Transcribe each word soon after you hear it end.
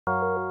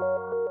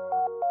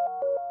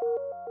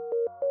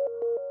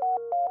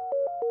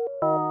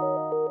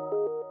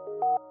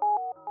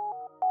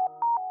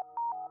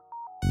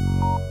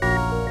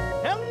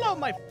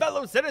my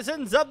fellow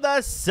citizens of the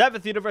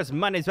 7th universe.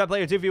 My name is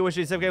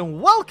PlayerTwoVWishyWings.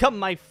 Welcome,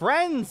 my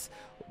friends,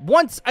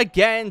 once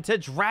again to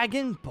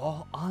Dragon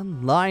Ball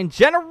Online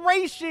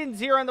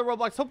Generations here on the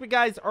Roblox. Hope you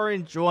guys are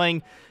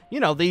enjoying,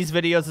 these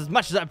videos as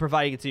much as I'm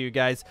providing it to you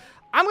guys.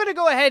 I'm going to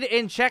go ahead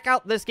and check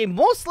out this game,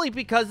 mostly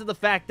because of the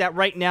fact that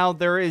right now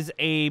there is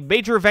a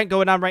major event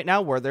going on right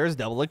now where there's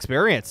double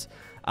experience.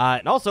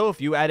 And also,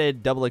 if you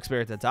added double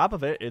experience on top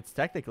of it, it's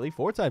technically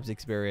 4 times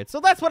experience.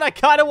 So that's what I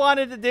kind of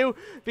wanted to do,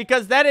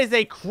 because that is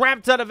a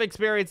crap ton of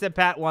experience that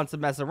Pat wants to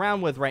mess around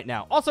with right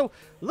now. Also,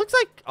 looks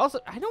like,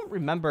 I don't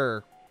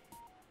remember,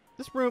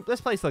 this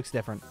place looks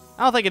different.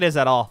 I don't think it is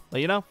at all,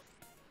 but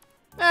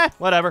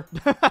whatever.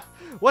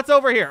 What's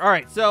over here? All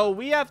right, so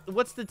we have,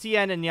 what's the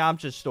Tien and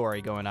Yamcha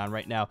story going on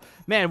right now?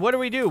 Man, what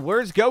do?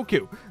 Where's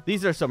Goku?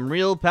 These are some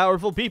real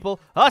powerful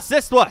people.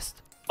 Assist us!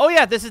 Oh,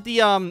 yeah, this is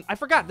the, I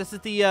forgot. This is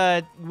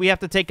the, we have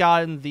to take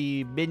on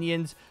the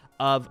minions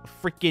of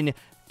freaking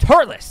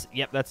Turles.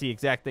 Yep, that's the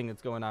exact thing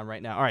that's going on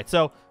right now. All right,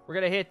 so we're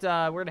going to hit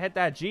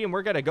that G, and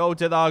we're going to go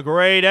to the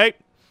Great Ape,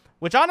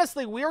 which,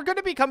 honestly, we are going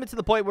to be coming to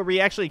the point where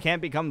we actually can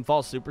become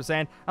false Super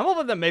Saiyan. I'm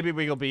hoping that maybe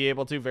we will be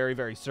able to very,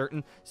 very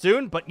soon.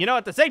 But,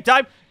 at the same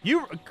time, you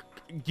want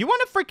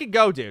to freaking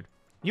go, dude.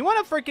 You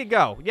want to freaking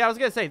go. Yeah, I was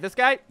going to say, this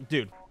guy,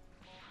 dude.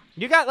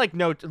 You got,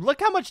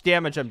 look how much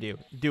damage I'm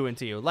doing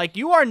to you. Like,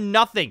 you are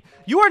nothing.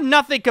 You are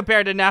nothing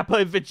compared to Nappa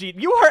and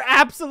Vegeta. You are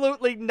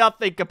absolutely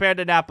nothing compared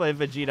to Nappa and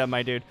Vegeta,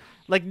 my dude.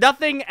 Like,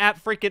 nothing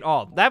at freaking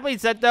all. That being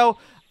said, though,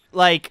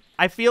 I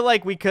feel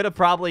like we could have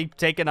probably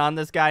taken on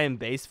this guy in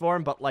base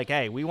form, but,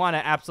 hey, we want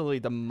to absolutely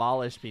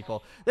demolish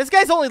people. This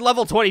guy's only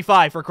level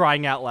 25 for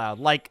crying out loud.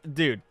 Like,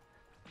 dude.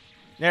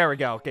 There we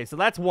go. Okay, so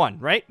that's one,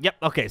 right? Yep.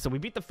 Okay, so we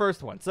beat the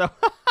first one, so...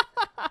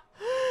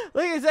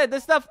 Like I said,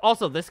 this stuff,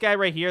 also, this guy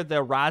right here,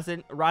 the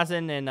Rosin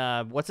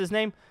and, what's his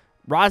name?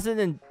 Rosin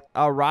and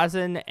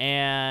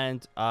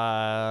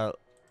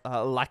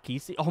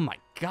Lakisi. Oh my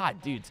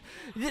god, dudes.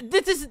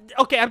 This is,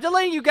 okay, I'm just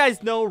letting you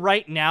guys know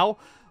right now,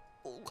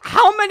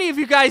 how many of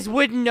you guys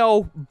would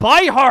know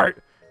by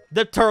heart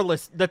the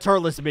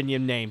Turles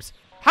minion names?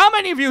 How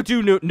many of you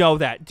do know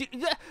that?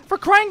 For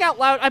crying out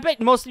loud, I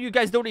bet most of you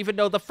guys don't even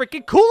know the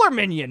freaking cooler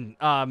minion,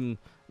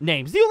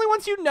 names. The only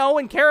ones you know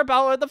and care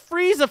about are the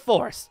Frieza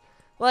Force.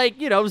 Like,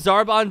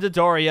 Zarbon,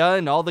 Dodoria,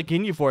 and all the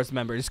Ginyu Force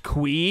members.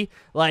 Kui,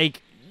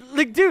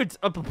 dudes,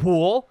 a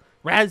Pool,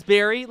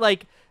 Raspberry,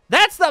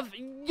 that stuff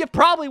you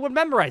probably would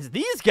memorize.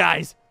 These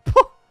guys,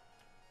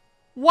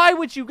 why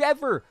would you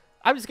ever,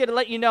 I'm just gonna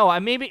let you know,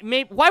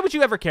 maybe, why would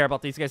you ever care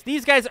about these guys?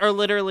 These guys are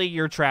literally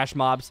your trash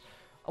mobs.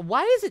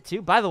 Why is it,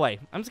 too? By the way,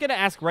 I'm just gonna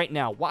ask right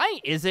now, why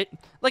is it,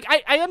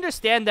 I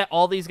understand that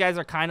all these guys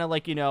are kind of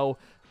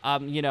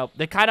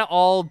they kind of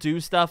all do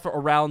stuff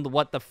around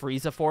what the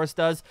Frieza Force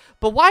does,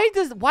 but why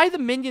the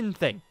minion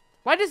thing?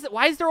 Why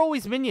is there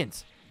always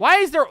minions? Why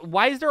is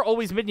there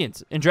always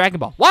minions in Dragon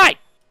Ball? Why?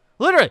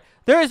 Literally,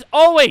 there is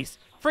always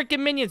freaking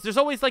minions. There's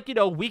always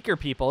weaker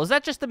people. Is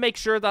that just to make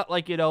sure that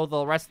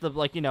the rest of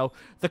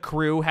the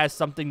crew has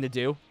something to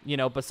do,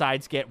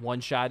 besides get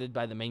one-shotted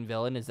by the main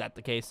villain? Is that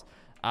the case?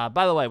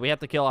 By the way, we have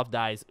to kill off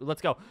Dyes.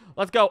 Let's go.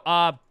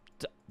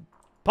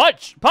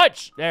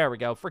 Punch. There we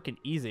go. Freaking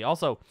easy.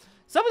 Also,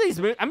 some of these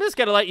moves, I'm just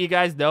going to let you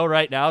guys know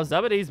right now,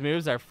 some of these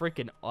moves are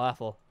freaking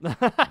awful.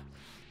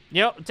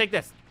 Take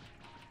this.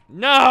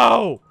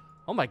 No!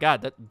 Oh my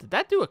god, did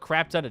that do a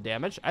crap ton of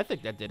damage? I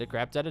think that did a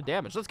crap ton of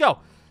damage. Let's go.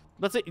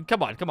 Let's see.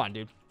 Come on,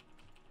 dude.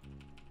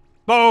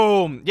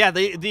 Boom! Yeah,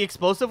 the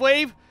explosive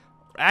wave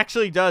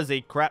actually does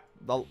a crap...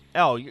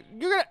 Oh, you're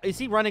gonna... Is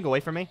he running away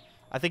from me?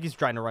 I think he's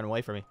trying to run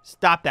away from me.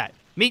 Stop that.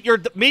 Meet your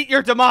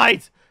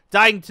demise!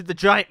 Dying to the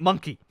giant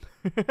monkey.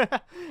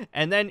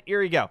 And then, here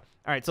we go. All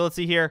right, so let's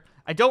see here.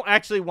 I don't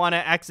actually want to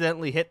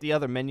accidentally hit the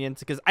other minions,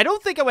 because I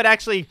don't think I would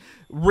actually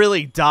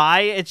really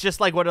die. It's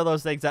just one of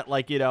those things that,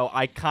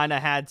 I kind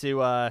of had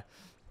to, I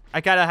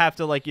kind of have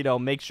to,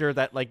 make sure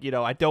that,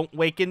 I don't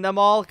waken them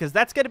all, because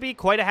that's going to be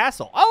quite a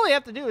hassle. All I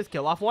have to do is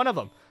kill off one of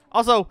them.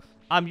 Also,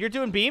 you're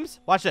doing beams?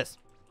 Watch this.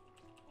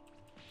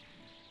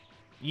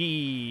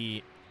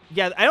 Yeah,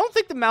 I don't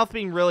think the mouth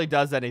beam really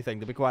does anything,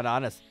 to be quite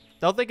honest.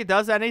 Don't think it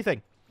does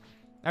anything.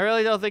 I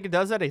really don't think it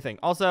does anything.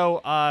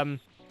 Also,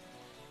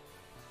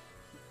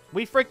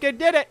 we freaking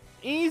did it.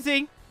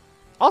 Easy.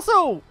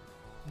 Also,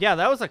 yeah,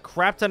 that was a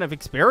crap ton of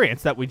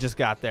experience that we just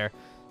got there.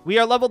 We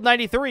are leveled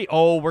 93.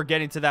 Oh, we're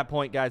getting to that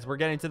point, guys. We're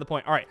getting to the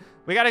point. All right.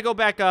 We got to go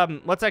back.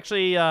 Let's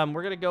actually,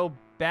 we're going to go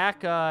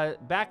back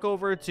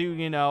over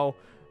to,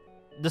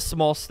 the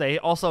small state.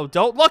 Also,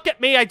 don't look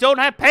at me. I don't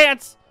have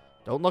pants.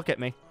 Don't look at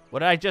me. What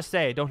did I just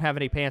say? I don't have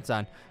any pants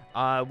on.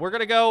 We're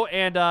going to go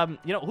and,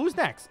 who's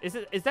next?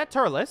 Is that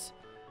Turles?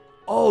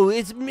 Oh,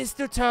 it's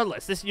Mr.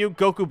 Turles. This is you,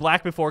 Goku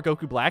Black before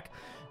Goku Black.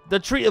 The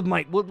Tree of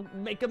Might will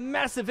make a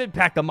massive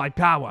impact on my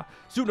power.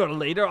 Sooner or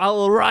later,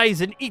 I'll arise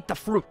and eat the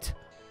fruit.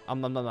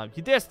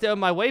 You dare stay in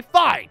my way?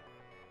 Fine.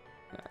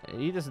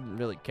 He doesn't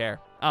really care.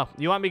 Oh,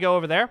 you want me to go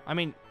over there? I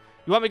mean,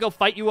 you want me to go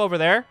fight you over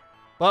there?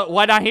 But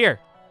why not here?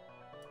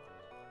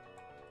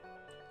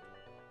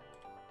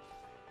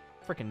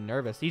 freaking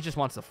nervous. He just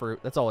wants the fruit.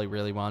 That's all he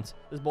really wants.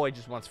 This boy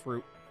just wants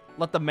fruit.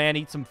 Let the man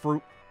eat some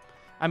fruit.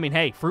 I mean,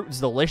 hey, fruit is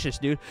delicious,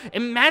 dude.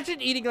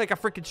 Imagine eating like a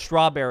freaking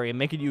strawberry and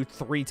making you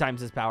 3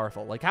 times as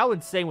powerful. Like, how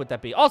insane would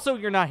that be? Also,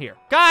 you're not here.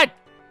 God!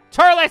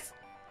 Turles!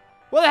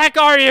 Where the heck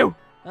are you?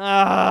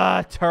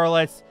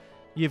 Turles.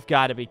 You've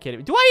got to be kidding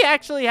me. Do I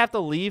actually have to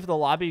leave the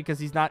lobby because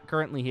he's not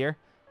currently here?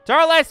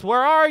 Turles,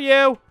 where are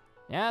you?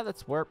 Yeah,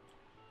 that's where...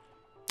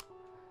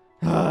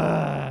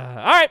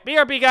 Alright,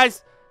 BRB,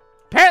 guys.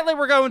 Apparently,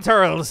 we're going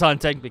Turles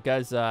hunting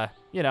because,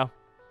 you know,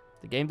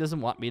 the game doesn't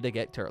want me to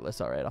get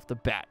Turles right off the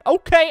bat.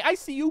 Okay, I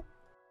see you.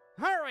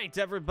 All right,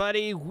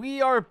 everybody,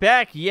 we are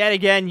back yet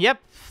again.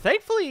 Yep,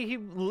 thankfully, he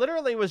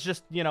literally was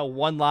just, you know,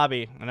 one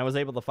lobby, and I was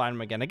able to find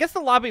him again. I guess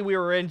the lobby we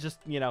were in just,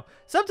 you know,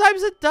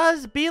 sometimes it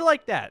does be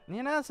like that.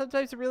 You know,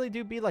 sometimes it really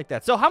do be like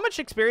that. So how much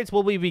experience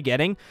will we be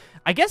getting?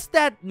 I guess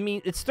that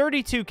means it's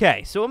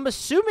 32K. So I'm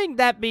assuming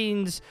that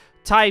means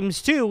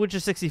times 2, which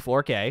is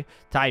 64K,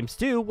 times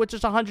 2, which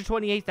is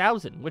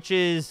 128,000, which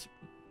is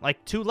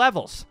like 2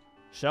 levels.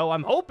 So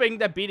I'm hoping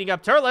that beating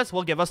up Turles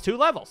will give us 2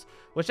 levels,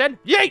 which then,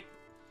 yeet!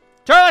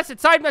 Turles,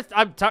 it's time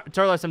to...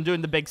 Turles, I'm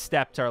doing the big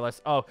step,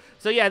 Turles. Oh,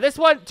 so yeah, this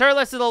one,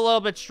 Turles is a little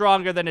bit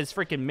stronger than his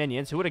freaking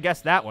minions. Who would have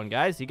guessed that one,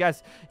 guys? You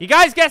guys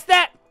guessed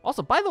that?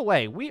 Also, by the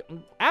way,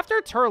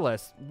 after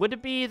Turles, would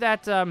it be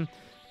that,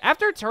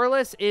 after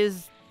Turles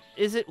is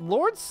it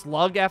Lord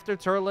Slug after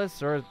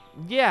Turles? Or,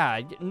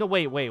 yeah, no,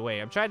 wait.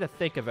 I'm trying to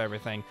think of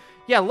everything.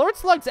 Yeah, Lord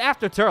Slug's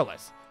after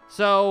Turles.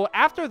 So,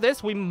 after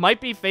this, we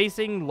might be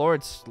facing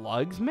Lord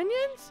Slug's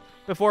minions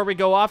before we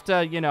go off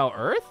to, you know,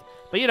 Earth.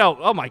 But, you know,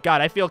 oh my god,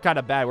 I feel kind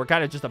of bad. We're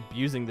kind of just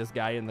abusing this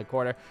guy in the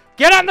corner.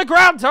 Get on the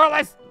ground,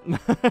 Turles!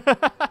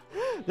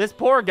 This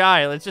poor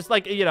guy, it's just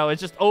like, you know,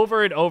 it's just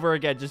over and over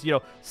again. Just, you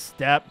know,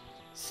 step,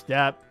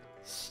 step,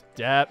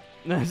 step,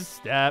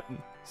 step,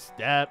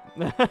 step.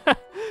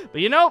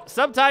 But, you know,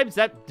 sometimes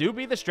that do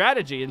be the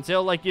strategy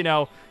until, like, you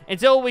know,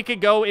 until we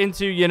could go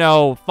into, you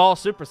know, Fall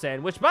Super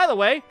Saiyan. Which, by the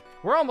way,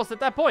 we're almost at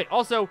that point.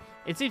 Also,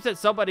 it seems that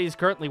somebody is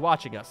currently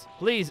watching us.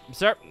 Please,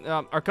 sir,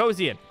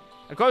 Arcosian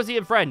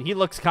friend, he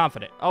looks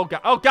confident. Oh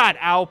god,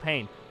 ow,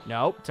 pain.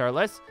 No,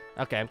 Turles.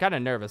 Okay, I'm kind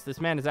of nervous. This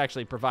man is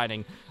actually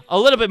providing a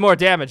little bit more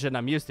damage than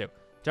I'm used to.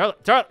 Turles,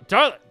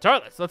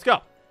 let's go.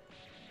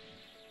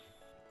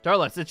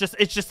 Turles, it's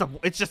just a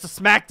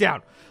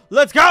smackdown.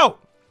 Let's go.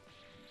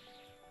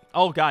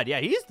 Oh god, yeah,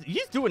 he's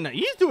doing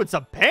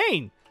some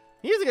pain.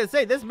 He's gonna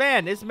say this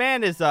man is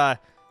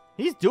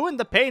he's doing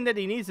the pain that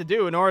he needs to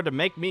do in order to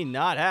make me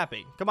not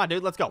happy. Come on,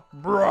 dude, let's go.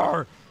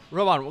 Roar.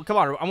 Come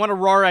on. I want a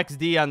roar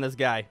XD on this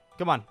guy.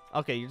 Come on.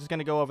 Okay, you're just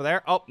gonna go over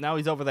there. Oh, now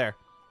he's over there.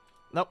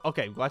 Nope.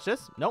 Okay, watch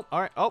this. Nope.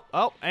 All right.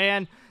 Oh,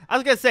 and I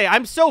was gonna say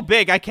I'm so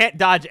big I can't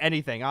dodge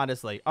anything.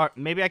 Honestly. All right,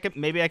 maybe I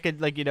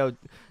could like, you know,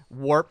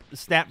 warp,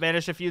 snap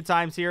vanish a few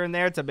times here and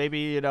there to maybe,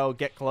 you know,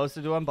 get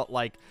closer to him. But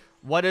like,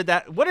 what is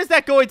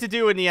that going to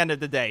do in the end of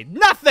the day?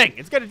 Nothing.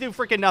 It's gonna do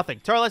freaking nothing.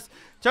 Turles,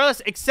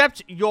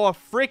 accept your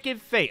freaking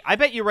fate. I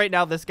bet you right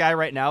now this guy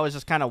right now is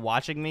just kind of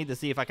watching me to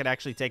see if I can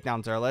actually take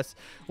down Turles.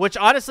 Which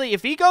honestly,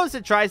 if he goes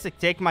and tries to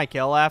take my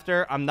kill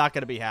after, I'm not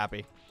gonna be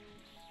happy.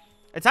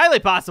 It's highly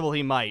possible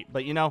he might,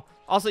 but you know,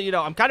 also, you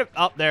know, I'm kind of...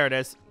 Oh, there it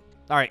is.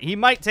 All right, he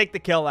might take the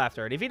kill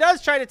after. And if he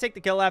does try to take the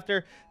kill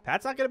after,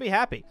 Pat's not going to be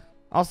happy.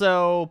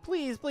 Also,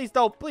 please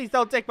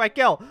don't take my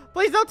kill.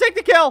 Please don't take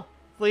the kill.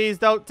 Please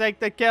don't take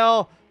the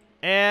kill.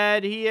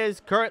 And he is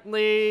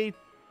currently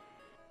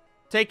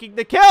taking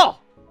the kill.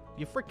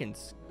 You freaking...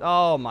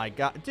 Oh, my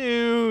God.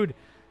 Dude,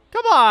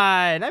 come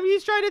on. I mean,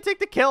 he's trying to take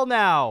the kill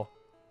now.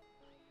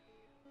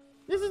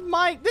 This is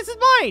mine.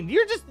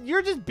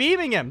 You're just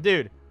beaming him,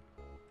 dude.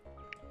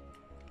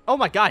 Oh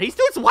my god, he's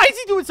doing... Why is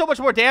he doing so much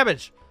more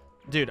damage?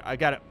 Dude,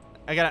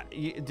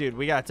 dude,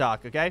 we gotta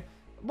talk, okay?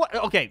 What?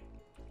 Okay.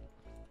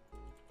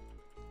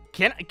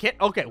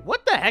 Okay,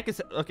 what the heck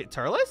is... Okay,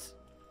 Turles?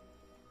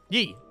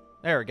 Yee.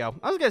 There we go.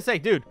 I was gonna say,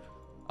 dude.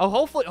 Oh,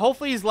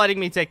 hopefully he's letting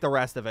me take the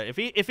rest of it.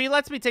 If he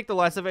lets me take the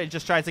rest of it and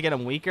just tries to get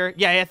him weaker.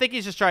 Yeah, I think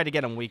he's just trying to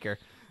get him weaker.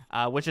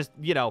 Which is,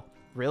 you know,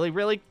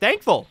 really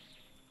thankful.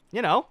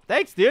 You know,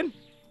 thanks, dude.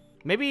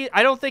 Maybe...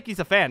 I don't think he's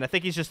a fan. I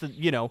think he's just,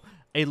 you know...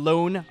 a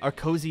lone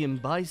Arcosian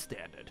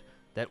bystander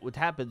that would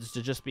happens to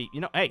just be,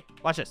 you know, hey,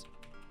 watch this.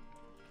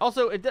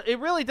 Also, it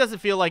really doesn't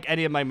feel like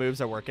any of my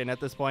moves are working at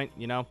this point,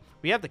 you know.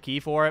 We have the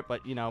key for it,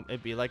 but, you know,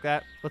 it'd be like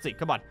that. Let's see.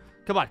 Come on.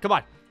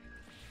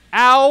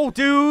 Ow,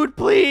 dude,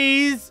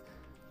 please.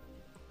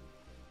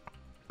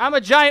 I'm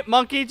a giant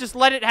monkey. Just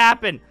let it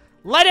happen.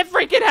 Let it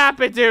freaking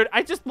happen, dude.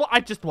 I just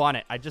want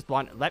it.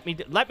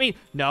 Let me.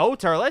 No,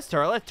 Turles is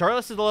a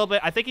little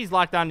bit. I think he's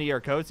locked on to your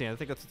Arcosian. I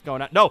think that's what's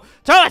going on. No,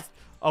 Turles.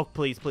 Oh,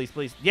 please.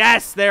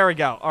 Yes, there we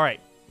go. All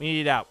right, we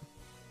need it out.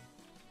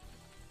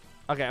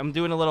 Okay, I'm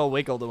doing a little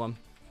wiggle to him.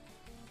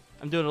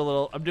 I'm doing a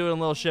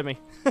little shimmy.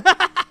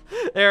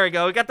 There we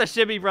go. We got the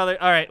shimmy, brother.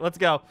 All right, let's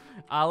go.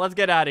 Let's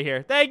get out of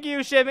here. Thank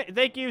you, shimmy.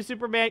 Thank you,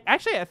 Superman.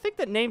 Actually, I think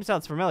that name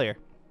sounds familiar.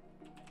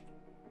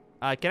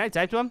 Can I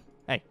type to him?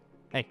 Hey.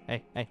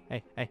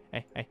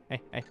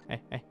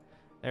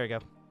 There we go.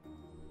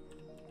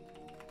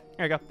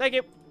 There we go. Thank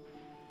you.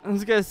 I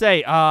was gonna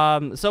say,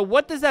 so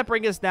what does that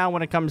bring us now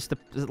when it comes to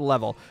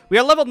level? We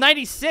are level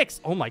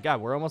 96. Oh my god,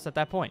 we're almost at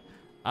that point.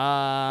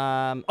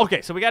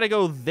 Okay, so we gotta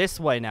go this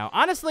way now.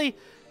 Honestly,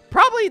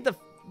 probably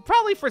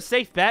for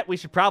safe bet, we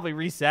should probably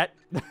reset.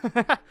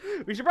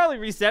 We should probably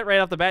reset right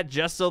off the bat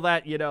just so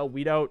that, you know,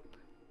 we don't,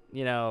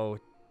 you know,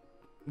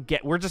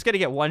 we're just gonna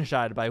get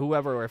one-shotted by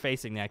whoever we're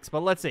facing next.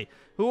 But let's see.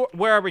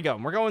 Where are we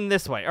going? We're going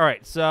this way. All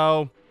right,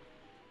 so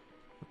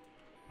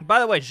by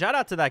the way, shout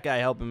out to that guy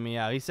helping me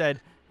out. He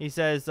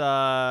says,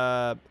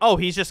 oh,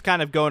 he's just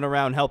kind of going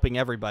around helping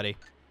everybody.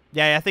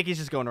 Yeah, I think he's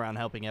just going around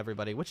helping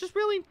everybody, which is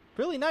really,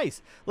 really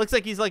nice. Looks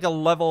like he's like a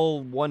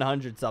level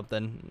 100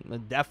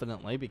 something,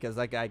 definitely, because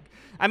that guy,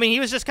 I mean, he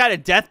was just kind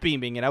of death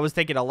beaming, and I was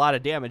taking a lot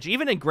of damage,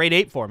 even in grade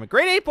 8 form. And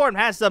grade 8 form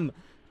has some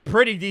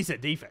pretty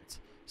decent defense.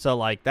 So,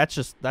 like,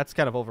 that's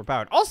kind of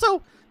overpowered.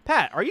 Also,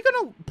 Pat, are you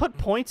going to put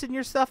points in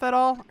your stuff at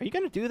all? Are you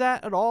going to do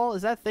that at all?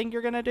 Is that a thing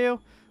you're going to do?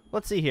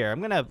 Let's see here. I'm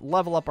going to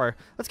level up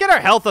let's get our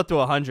health up to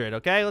 100,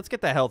 okay? Let's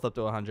get that health up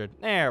to 100.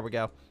 There we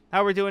go.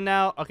 How are we doing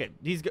now? Okay,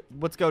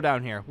 let's go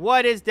down here.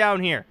 What is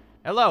down here?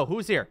 Hello,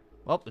 who's here?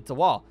 Well, it's a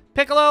wall.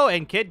 Piccolo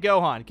and Kid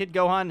Gohan. Kid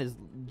Gohan is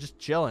just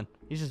chilling.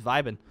 He's just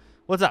vibing.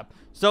 What's up?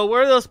 So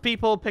where are those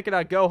people picking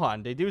out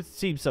Gohan? They do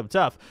seem so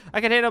tough.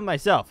 I can handle them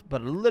myself,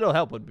 but a little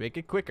help would make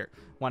it quicker.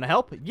 Want to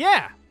help?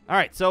 Yeah. All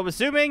right, so I'm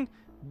assuming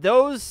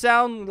those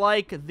sound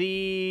like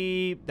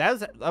I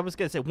was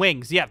gonna say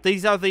wings. Yeah,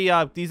 these are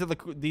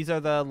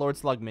the Lord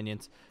Slug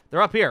minions.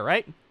 They're up here,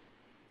 right?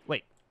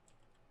 Wait,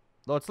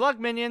 Lord Slug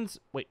minions.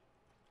 Wait.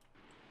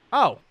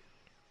 Oh,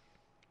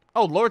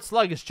 Lord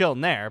Slug is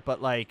chilling there,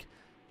 but like,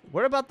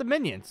 what about the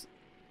minions?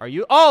 Are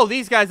you? Oh,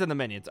 these guys are the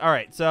minions. All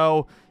right,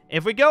 so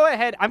if we go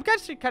ahead, I'm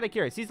actually kind of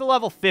curious. He's a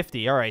level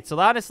 50. All right, so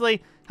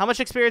honestly, how much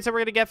experience are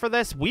we gonna get for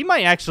this? We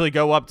might actually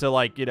go up to,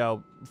 like, you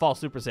know, fall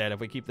Super Saiyan if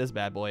we keep this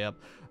bad boy up.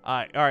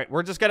 All right,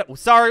 we're just gonna,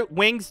 sorry,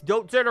 Wings,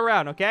 don't turn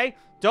around, okay?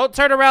 Don't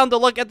turn around to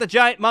look at the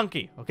giant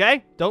monkey,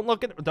 okay? Don't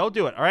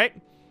do it, all right?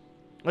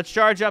 Let's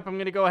charge up. I'm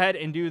gonna go ahead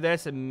and do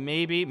this, and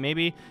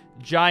maybe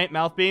giant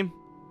mouth beam.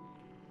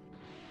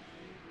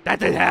 That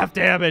did half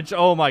damage.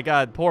 Oh my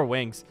god, poor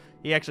Wings.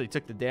 He actually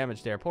took the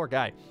damage there. Poor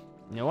guy.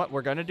 You know what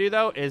we're gonna do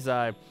though is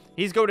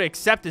he's going to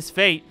accept his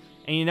fate,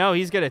 and you know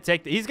he's gonna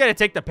take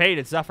the pain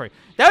and suffering.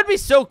 That would be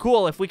so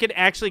cool if we could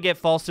actually get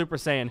false Super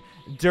Saiyan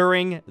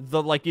during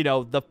the, like, you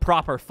know, the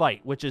proper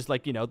fight, which is,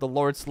 like, you know, the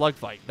Lord Slug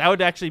fight. That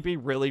would actually be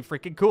really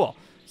freaking cool.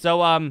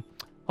 So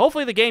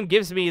hopefully the game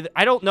gives me,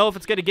 I don't know if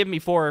it's gonna give me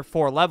four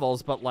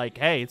levels, but like,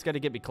 hey, it's gonna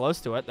get me close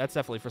to it. That's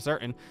definitely for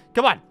certain.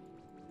 Come on.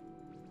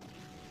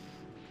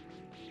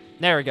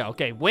 There we go.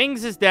 Okay,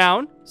 Wings is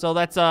down. So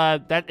that's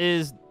that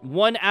is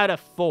 1 out of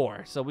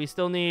 4. So we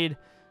still need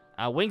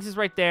Wings is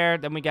right there.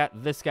 Then we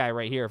got this guy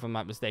right here, if I'm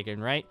not mistaken,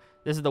 right?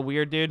 This is the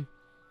weird dude.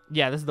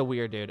 Yeah, this is the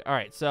weird dude. All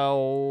right,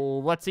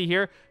 so let's see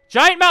here.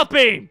 Giant mouth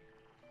beam.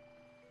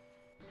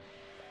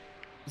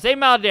 Same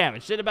amount of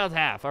damage. Did about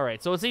half. All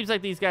right, so it seems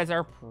like these guys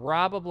are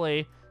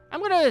probably,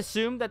 I'm going to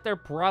assume that they're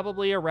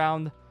probably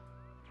around.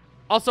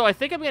 Also, I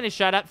think I'm getting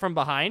shot at from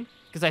behind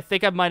because I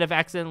think I might have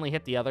accidentally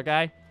hit the other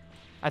guy.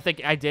 I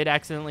think I did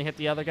accidentally hit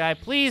the other guy.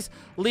 Please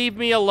leave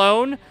me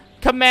alone,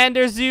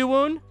 Commander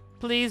Zuwoon.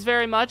 Please,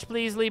 very much.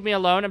 Please leave me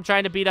alone. I'm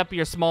trying to beat up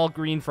your small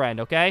green friend,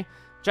 okay?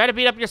 Try to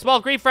beat up your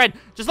small green friend.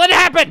 Just let it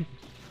happen.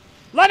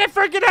 Let it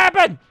freaking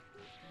happen.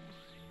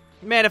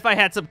 Man, if I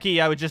had some key,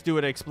 I would just do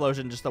an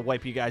explosion just to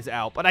wipe you guys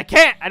out. But I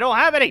can't. I don't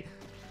have any.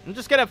 I'm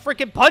just going to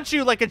freaking punch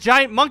you like a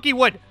giant monkey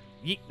would.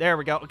 Yeet. There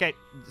we go. Okay.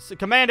 So,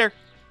 Commander.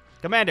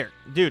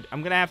 Dude,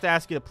 I'm going to have to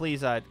ask you to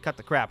please cut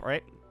the crap, all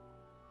right?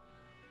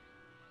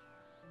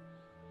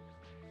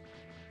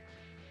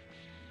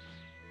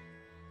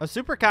 A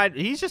super kind.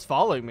 He's just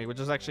following me, which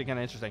is actually kind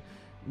of interesting.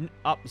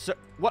 So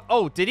what?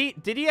 Oh, did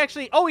he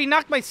actually? Oh, he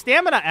knocked my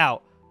stamina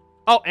out.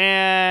 Oh,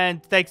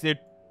 and thanks, dude.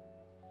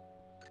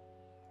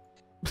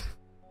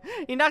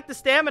 He knocked the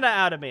stamina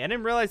out of me. I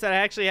didn't realize that I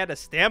actually had a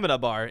stamina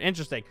bar.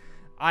 Interesting.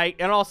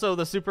 And also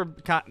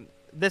the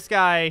this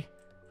guy.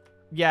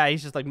 Yeah,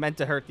 he's just like meant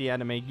to hurt the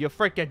enemy. You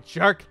freaking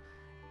jerk.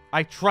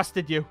 I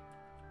trusted you.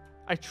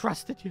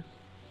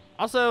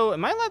 Also,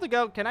 am I allowed to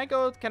go? Can I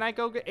go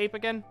get ape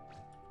again?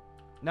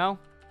 No?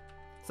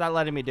 It's not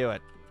letting me do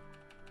it.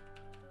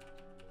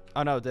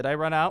 Oh, no. Did I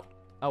run out?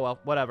 Oh, well.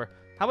 Whatever.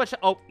 How much?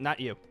 Oh, not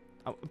you.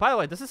 Oh, by the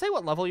way, does it say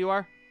what level you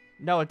are?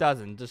 No, it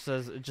doesn't.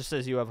 It just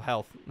says you have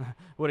health.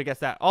 Would have guessed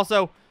that.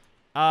 Also,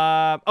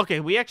 okay,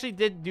 we actually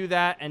did do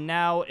that, and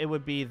now it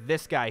would be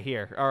this guy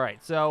here. All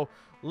right, so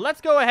let's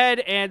go ahead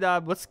and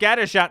let's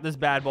scattershot this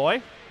bad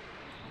boy.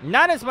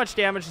 Not as much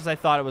damage as I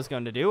thought it was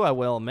going to do, I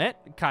will admit.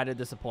 Kind of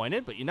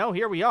disappointed, but, you know,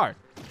 here we are.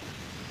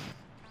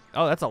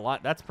 Oh, that's a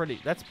lot. It's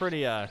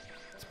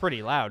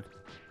pretty loud.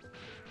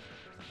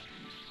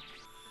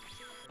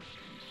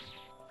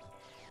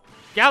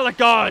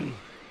 Galagon!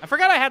 I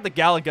forgot I had the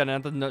Galagon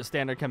and the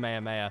standard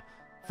Kamehameha.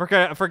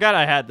 Forgot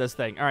I had this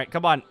thing. All right,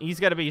 come on. He's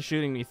got to be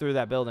shooting me through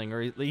that building,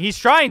 or he's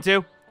trying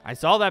to. I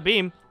saw that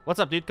beam. What's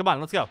up, dude? Come on,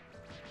 let's go.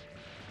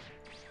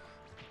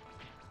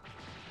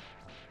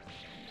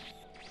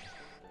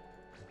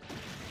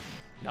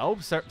 No,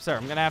 sir,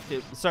 I'm gonna have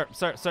to,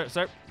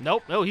 sir.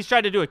 Nope, no, he's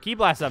trying to do a key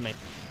blast on me.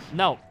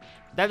 No,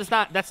 that's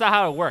not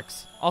how it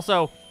works.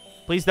 Also,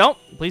 please don't.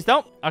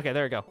 Okay,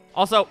 there we go.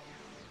 Also,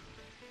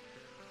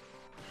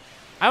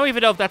 I don't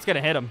even know if that's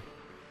gonna hit him.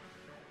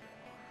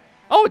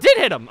 Oh, it did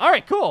hit him. All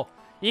right, cool.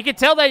 You can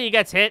tell that he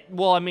gets hit.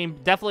 Well, I mean,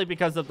 definitely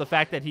because of the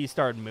fact that he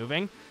started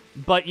moving.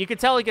 But you can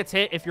tell he gets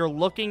hit if you're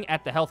looking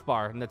at the health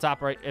bar in the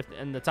top right,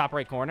 in the top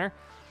right corner.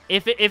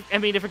 If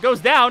it goes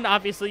down,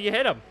 obviously you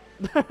hit him.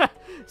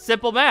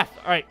 Simple math.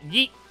 All right,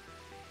 yeet.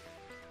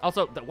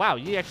 Also, wow,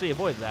 you actually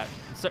avoided that.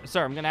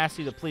 Sir, I'm going to ask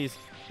you to please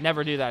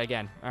never do that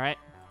again, all right?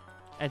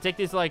 And take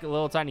these, like,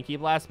 little tiny key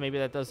blasts. Maybe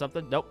that does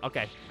something. Nope,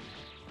 okay.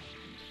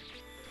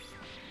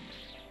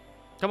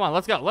 Come on,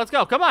 let's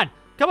go. Come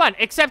on,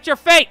 accept your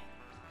fate.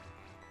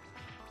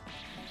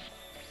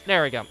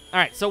 There we go. All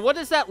right, so what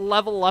is that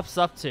level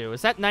up to?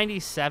 Is that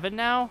 97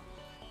 now?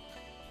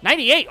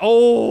 98.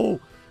 Oh!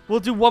 We'll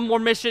do one more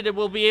mission and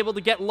we'll be able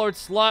to get Lord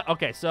Slug.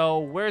 Okay, so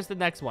where's the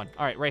next one?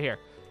 All right, right here.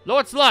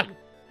 Lord Slug.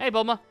 Hey,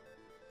 Bulma.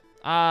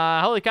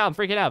 Holy cow, I'm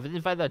freaking out. If I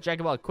didn't find that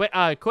Dragon Ball quick,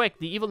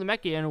 the evil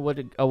Namekian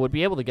would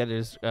be able to get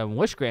his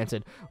wish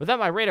granted. Without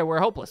my radar, we're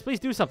hopeless. Please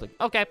do something.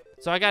 Okay,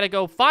 so I gotta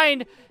go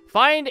find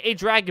a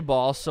Dragon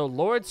Ball so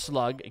Lord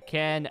Slug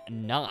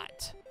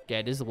cannot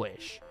get his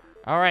wish.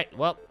 All right,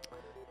 well,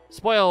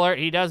 spoiler alert,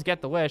 he does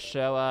get the wish.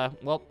 So,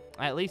 well,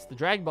 at least the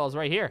Dragon Ball's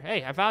right here.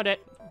 Hey, I found it.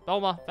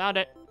 Bulma, found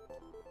it.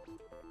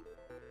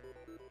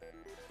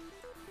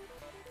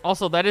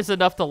 Also, that is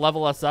enough to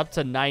level us up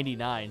to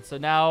 99. So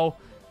now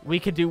we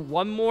could do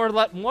one more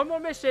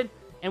mission,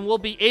 and we'll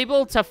be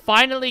able to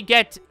finally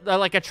get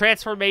like a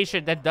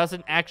transformation that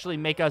doesn't actually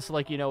make us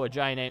like, you know, a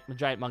giant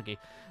monkey.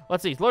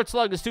 Let's see. Lord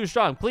Slug is too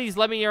strong. Please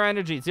let me your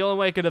energy. It's the only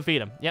way I can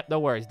defeat him. Yep, no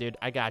worries, dude.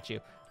 I got you.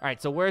 All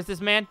right, so where's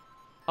this man?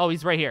 Oh,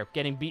 he's right here,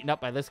 getting beaten up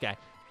by this guy.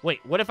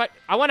 Wait, what if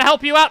I want to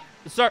help you out,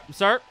 sir?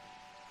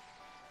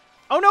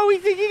 Oh no, he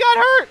got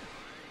hurt.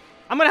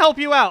 I'm gonna help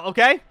you out,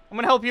 okay? I'm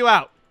gonna help you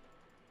out.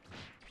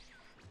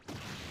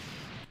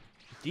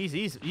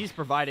 He's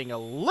providing a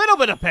little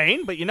bit of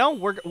pain, but you know,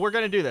 we're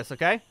gonna do this,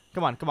 okay?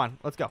 Come on,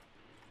 let's go.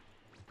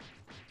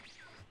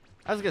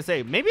 I was gonna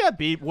say, maybe I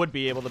would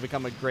be able to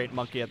become a great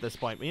monkey at this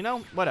point, but you know,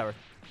 whatever.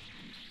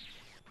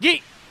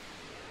 Yeet!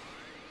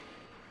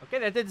 Okay,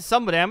 that did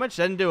some damage.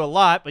 Didn't do a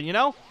lot, but you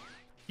know,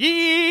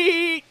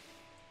 yeet!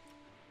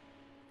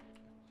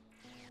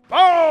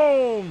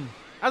 Boom!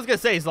 I was gonna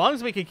say, as long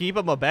as we can keep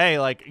him at bay,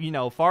 like, you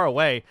know, far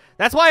away.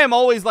 That's why I'm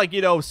always, like,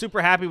 you know,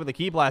 super happy with the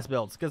key blast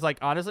builds. Because, like,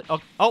 honestly...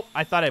 Oh,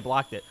 I thought I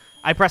blocked it.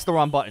 I pressed the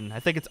wrong button. I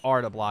think it's R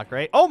to block,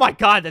 right? Oh, my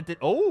God, that did...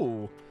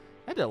 Oh,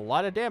 that did a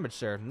lot of damage,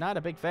 sir. Not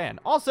a big fan.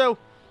 Also,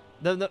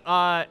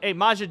 hey,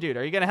 Maja dude,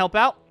 are you gonna help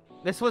out?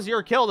 This was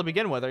your kill to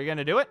begin with. Are you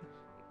gonna do it?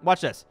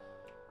 Watch this.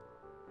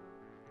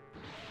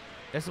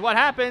 This is what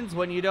happens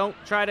when you don't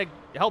try to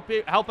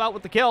help out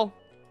with the kill.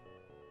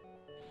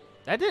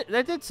 That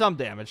did some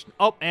damage.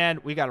 Oh,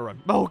 and we gotta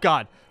run. Oh,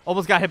 God.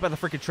 Almost got hit by the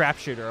freaking trap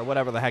shooter or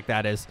whatever the heck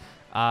that is.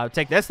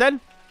 Take this, then.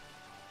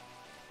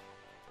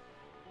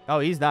 Oh,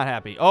 he's not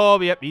happy. Oh,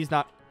 yep, he's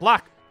not.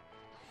 Block.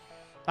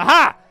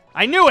 Aha!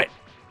 I knew it!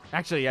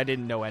 Actually, I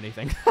didn't know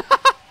anything.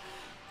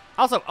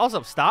 Also,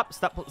 stop.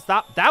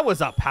 That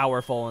was a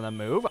powerful in a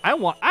move. I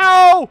want...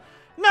 Ow!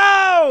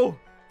 No!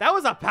 That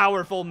was a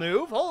powerful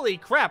move. Holy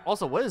crap.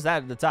 Also, what is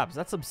that at the top? Is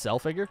that some cell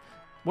figure?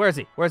 Where is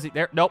he?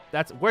 There. Nope.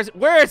 Where is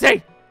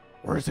he?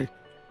 Where is he?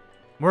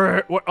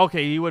 Where?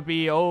 Okay, he would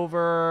be over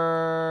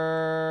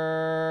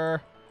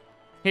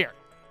here.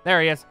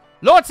 There he is.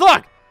 Lord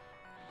Slug!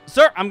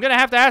 Sir, I'm going to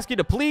have to ask you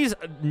to please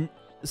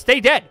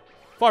stay dead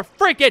for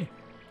freaking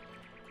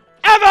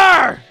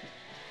ever!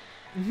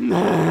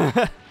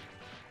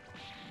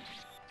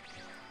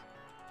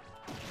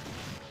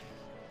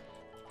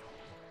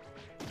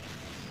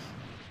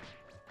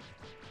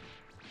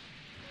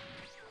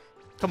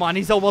 Come on,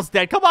 he's almost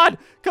dead. Come on,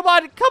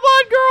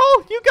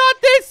 girl. You got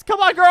this.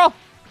 Come on, girl.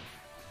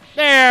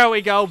 There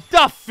we go.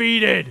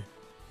 Defeated.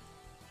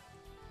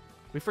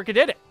 We freaking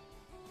did it.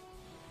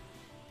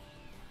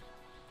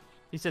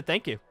 He said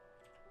thank you.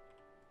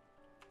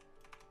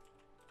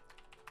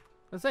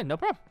 Let's say no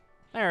problem.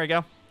 There we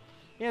go.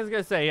 Yeah, I was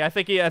gonna say I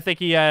think he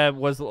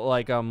was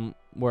like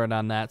word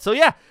on that. So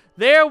yeah,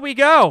 there we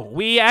go.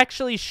 We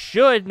actually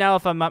should now,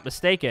 if I'm not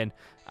mistaken.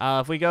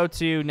 If we go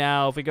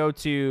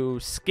to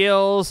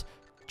skills.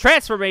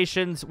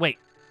 Transformations. Wait.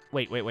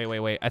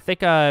 I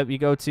think you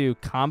go to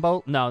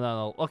combo.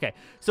 No. Okay.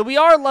 So we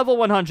are level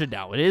 100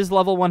 now. It is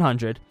level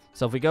 100.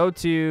 So if we go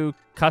to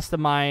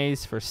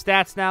customize for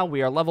stats now,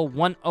 we are level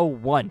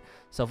 101.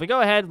 So if we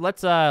go ahead,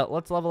 let's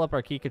level up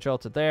our key control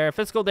to there.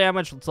 Physical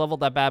damage, let's level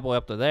that bad boy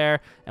up to there,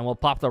 and we'll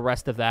pop the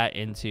rest of that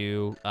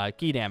into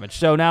key damage.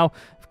 So now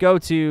go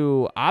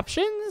to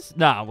options.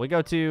 No, we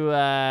go to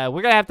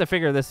we're gonna have to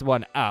figure this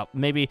one out.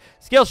 Maybe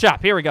skill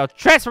shop. Here we go.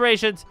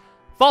 Transformations.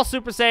 False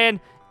Super Saiyan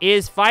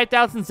is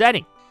 5,000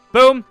 Zenny.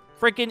 Boom.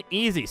 Freaking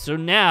easy. So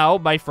now,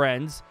 my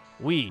friends,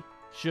 we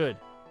should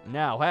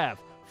now have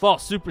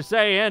False Super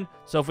Saiyan.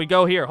 So if we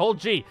go here, hold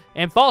G,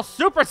 and False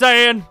Super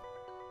Saiyan.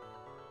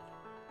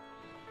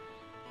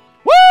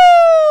 Woo!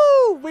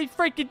 We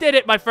freaking did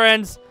it, my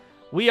friends.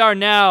 We are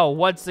now,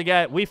 once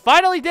again, we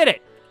finally did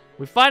it.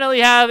 We finally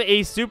have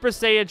a Super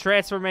Saiyan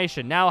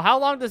Transformation. Now, how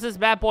long does this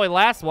bad boy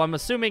last? Well, I'm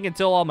assuming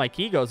until all my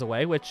ki goes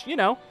away, which, you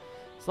know,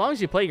 as long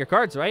as you play your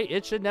cards right,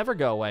 it should never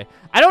go away.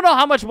 I don't know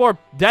how much more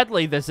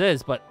deadly this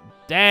is, but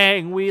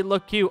dang, we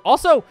look cute.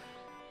 Also,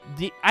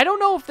 I don't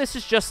know if this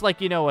is just,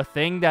 like, you know, a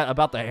thing that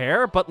about the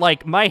hair, but,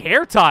 like, my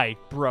hair tie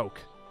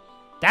broke.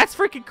 That's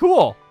freaking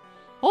cool.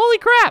 Holy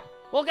crap.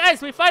 Well,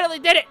 guys, we finally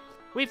did it.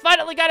 We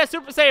finally got a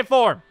Super Saiyan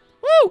form.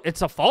 Woo!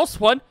 It's a false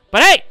one,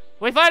 but hey,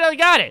 we finally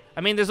got it.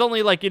 I mean, there's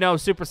only, like, you know,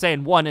 Super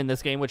Saiyan 1 in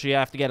this game, which you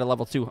have to get at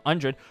level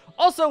 200.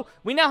 Also,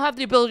 we now have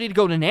the ability to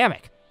go to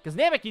Namek. Because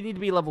Namek, you need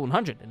to be level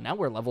 100, and now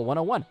we're level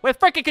 101. We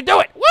freaking can do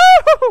it!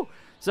 Woo!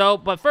 So,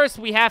 but first,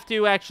 we have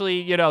to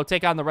actually, you know,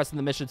 take on the rest of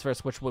the missions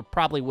first, which we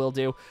probably will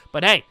do.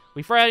 But hey,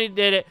 we finally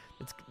did it.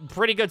 It's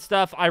pretty good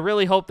stuff. I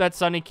really hope that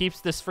Sunny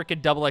keeps this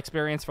freaking double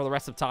experience for the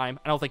rest of time.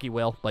 I don't think he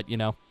will, but, you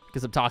know,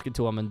 because I'm talking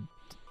to him on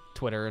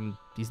Twitter, and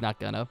he's not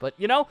gonna. But,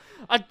 you know,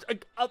 a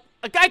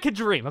guy could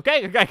dream,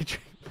 okay? A guy could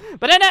dream.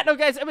 But on that note,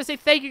 guys, I'm gonna say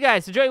thank you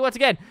guys for joining once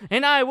again,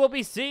 and I will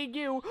be seeing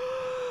you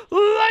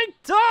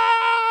later!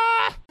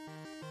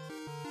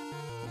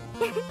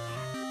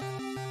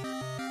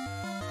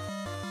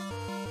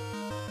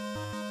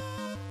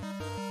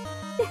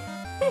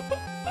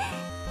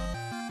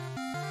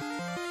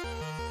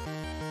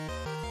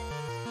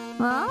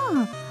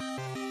 Oh.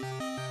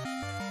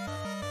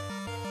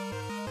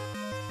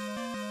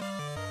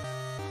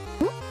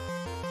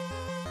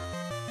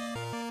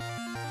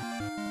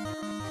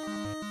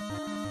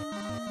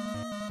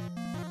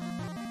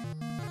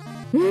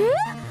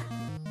 Hmm?